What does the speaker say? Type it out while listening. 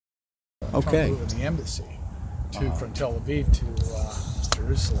Okay. from moving the embassy from Tel Aviv to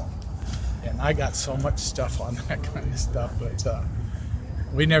Jerusalem. And I got so much stuff on that kind of stuff, but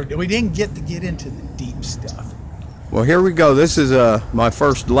we didn't get into the deep stuff. Well, here we go. This is my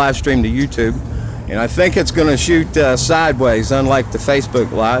first live stream to YouTube, and I think it's going to shoot sideways, unlike the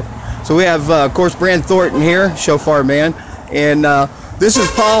Facebook Live. So we have, of course, Brand Thornton here, shofar man, and this is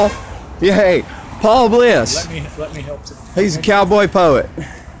Paul. Yeah, hey, Paul Bliss. Let me help you. He's a cowboy poet.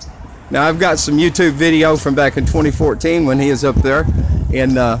 Now I've got some YouTube video from back in 2014 when he was up there,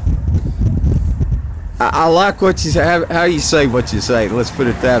 and I like what you say, how you say what you say. Let's put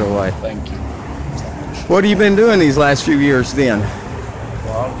it that way. Thank you. What have you been doing these last few years then?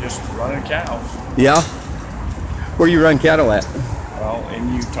 Well, just running cows. Yeah? Where you run cattle at? Well,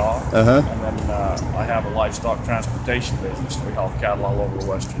 in Utah. Uh-huh. And then I have a livestock transportation business. We haul cattle all over the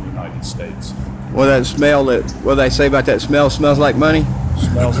western United States. Well, that smell, what they say about that smell, smells like money?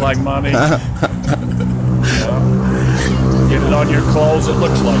 Smells like money. Get it on your clothes, it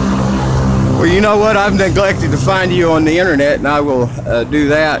looks like money. Well, you know what? I've neglected to find you on the internet, and I will do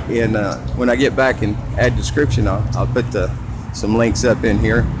that. And when I get back and add description, I'll put some links up in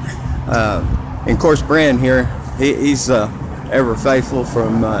here. And of course, Brand here, he's ever faithful.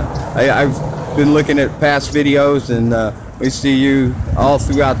 From I've been looking at past videos, and we see you all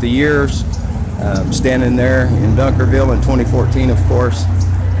throughout the years, standing there in Dunkerville in 2014, of course.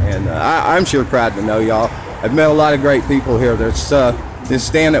 And I'm sure proud to know y'all. I've met a lot of great people here. There's this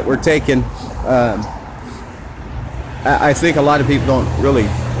stand that we're taking. I think a lot of people don't really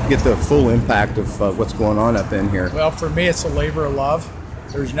get the full impact of what's going on up in here. Well, for me, it's a labor of love.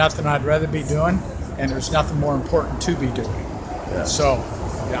 There's nothing I'd rather be doing, and there's nothing more important to be doing. Yeah. So,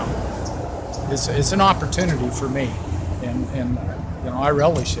 yeah, it's an opportunity for me, and you know, I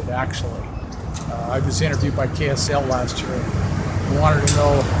relish it actually. I was interviewed by KSL last year. They wanted to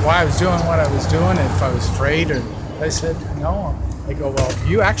know why I was doing what I was doing, if I was afraid, or I said no. They go, well,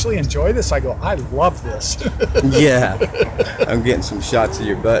 you actually enjoy this? I go, I love this. Yeah, I'm getting some shots of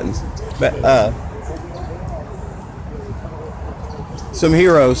your buttons. But some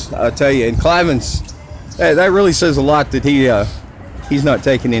heroes, I'll tell you. And Cliven's, that really says a lot that he's not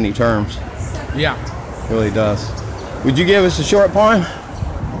taking any terms. Yeah, it really does. Would you give us a short poem?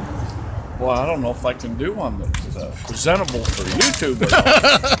 Well, I don't know if I can do one that's presentable for YouTube.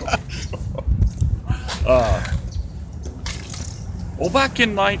 Well, back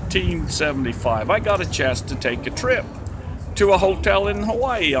in 1975, I got a chance to take a trip to a hotel in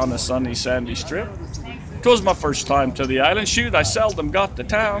Hawaii on a sunny, sandy strip. It was my first time to the island. Shoot, I seldom got to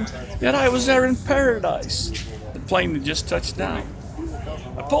town, yet I was there in paradise. The plane had just touched down.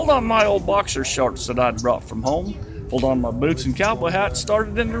 I pulled on my old boxer shorts that I'd brought from home, pulled on my boots and cowboy hat,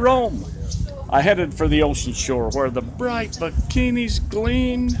 started into Rome. I headed for the ocean shore where the bright bikinis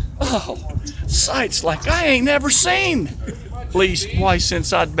gleamed. Oh, sights like I ain't never seen. Least, why,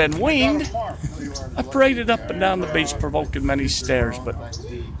 since I'd been weaned. I paraded up and down the beach, provoking many stares, but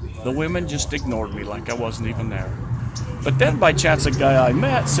the women just ignored me like I wasn't even there. But then by chance a guy I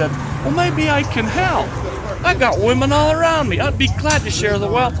met said, well, maybe I can help. I got women all around me. I'd be glad to share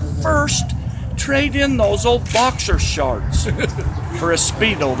the wealth. First, trade in those old boxer shorts for a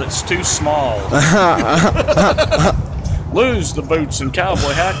Speedo that's too small. Lose the boots and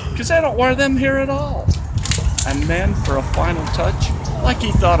cowboy hat, because I don't wear them here at all. And then, for a final touch, like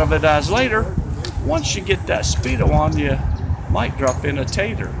he thought of it as later, once you get that Speedo on, you might drop in a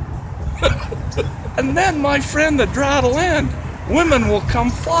tater. And then, my friend, the drought'll end. Women will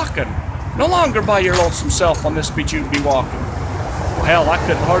come flocking. No longer by your lonesome self on this beach you'd be walking. Well, hell, I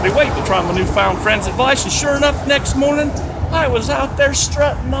couldn't hardly wait to try my newfound friend's advice, and sure enough, next morning, I was out there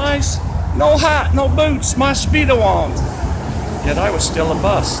strutting nice. No hat, no boots, my Speedo on. Yet I was still a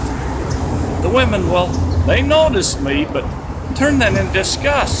bust. The women, well, they noticed me, but turned then in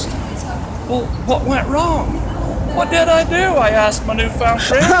disgust. Well, what went wrong? What did I do? I asked my newfound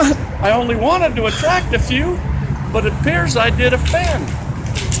friend. I only wanted to attract a few, but it appears I did offend.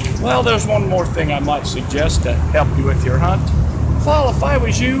 Well, there's one more thing I might suggest to help you with your hunt. Paul, if I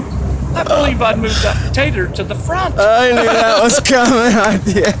was you, I believe I'd move that Tater to the front. I knew that was coming. I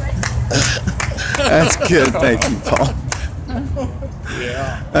did. That's good. Thank you, Paul.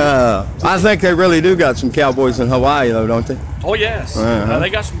 Yeah. I think they really do got some cowboys in Hawaii, though, don't they? Oh, yes. They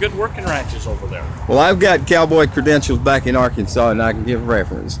got some good working ranches over there. Well, I've got cowboy credentials back in Arkansas, and I can give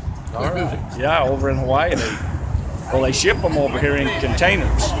reference. All right. Yeah, over in Hawaii, they ship them over here in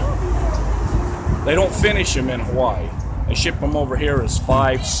containers. They don't finish them in Hawaii. They ship them over here as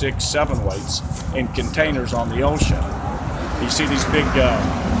 5, 6, 7 weights in containers on the ocean. You see these big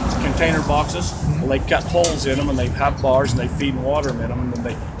container boxes. Well, they cut holes in them, and they have bars, and they feed and water them in them, and then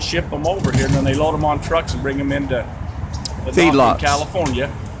they ship them over here, and then they load them on trucks and bring them into the dock in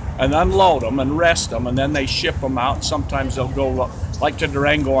California, and unload them and rest them, and then they ship them out. Sometimes they'll go like to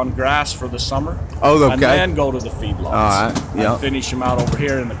Durango on grass for the summer. Oh, okay. And then go to the feedlots. All right. Yeah. And finish them out over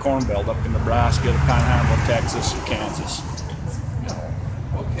here in the Corn Belt up in Nebraska, the Panhandle, Texas, and Kansas.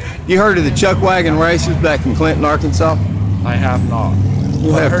 You heard of the chuck wagon races back in Clinton, Arkansas? I have not.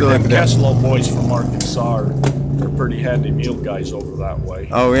 We'll I have heard to look them at that. Kesslow boys from Arkansas. They're pretty handy mule guys over that way.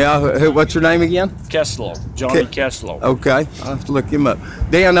 Oh yeah. What's your name again? Kesslow, Johnny Kesslow. Okay, I'll have to look him up.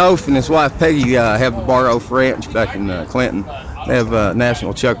 Dan Oaf and his wife Peggy have the Bar Oaf Ranch back in Clinton. They have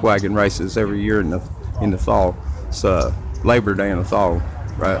national chuck wagon races every year in the fall. It's Labor Day in the fall,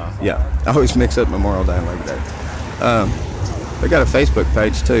 right? Yeah. I always mix up Memorial Day and Labor Day. They got a Facebook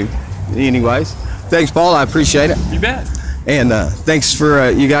page too. Anyways, thanks, Paul. I appreciate it. You bet. And thanks for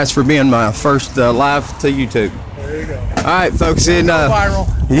you guys for being my first live to YouTube. There you go. All right, folks. In Viral.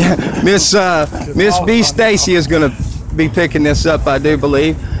 yeah, Miss B Stacy is going to be picking this up, I do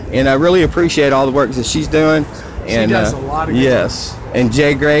believe, and I really appreciate all the work that she's doing. And She does a lot of good yes, and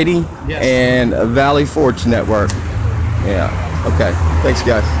Jay Grady and Valley Forge Network. Yeah. Okay. Thanks,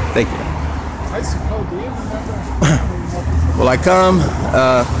 guys. Thank you. Well, I come.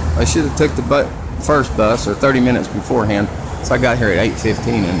 I should have took the first bus or 30 minutes beforehand, so I got here at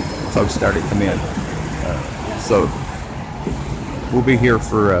 8:15 and folks started coming in. So we'll be here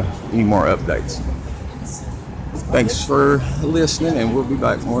for any more updates. Thanks for listening, and we'll be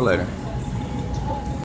back more later.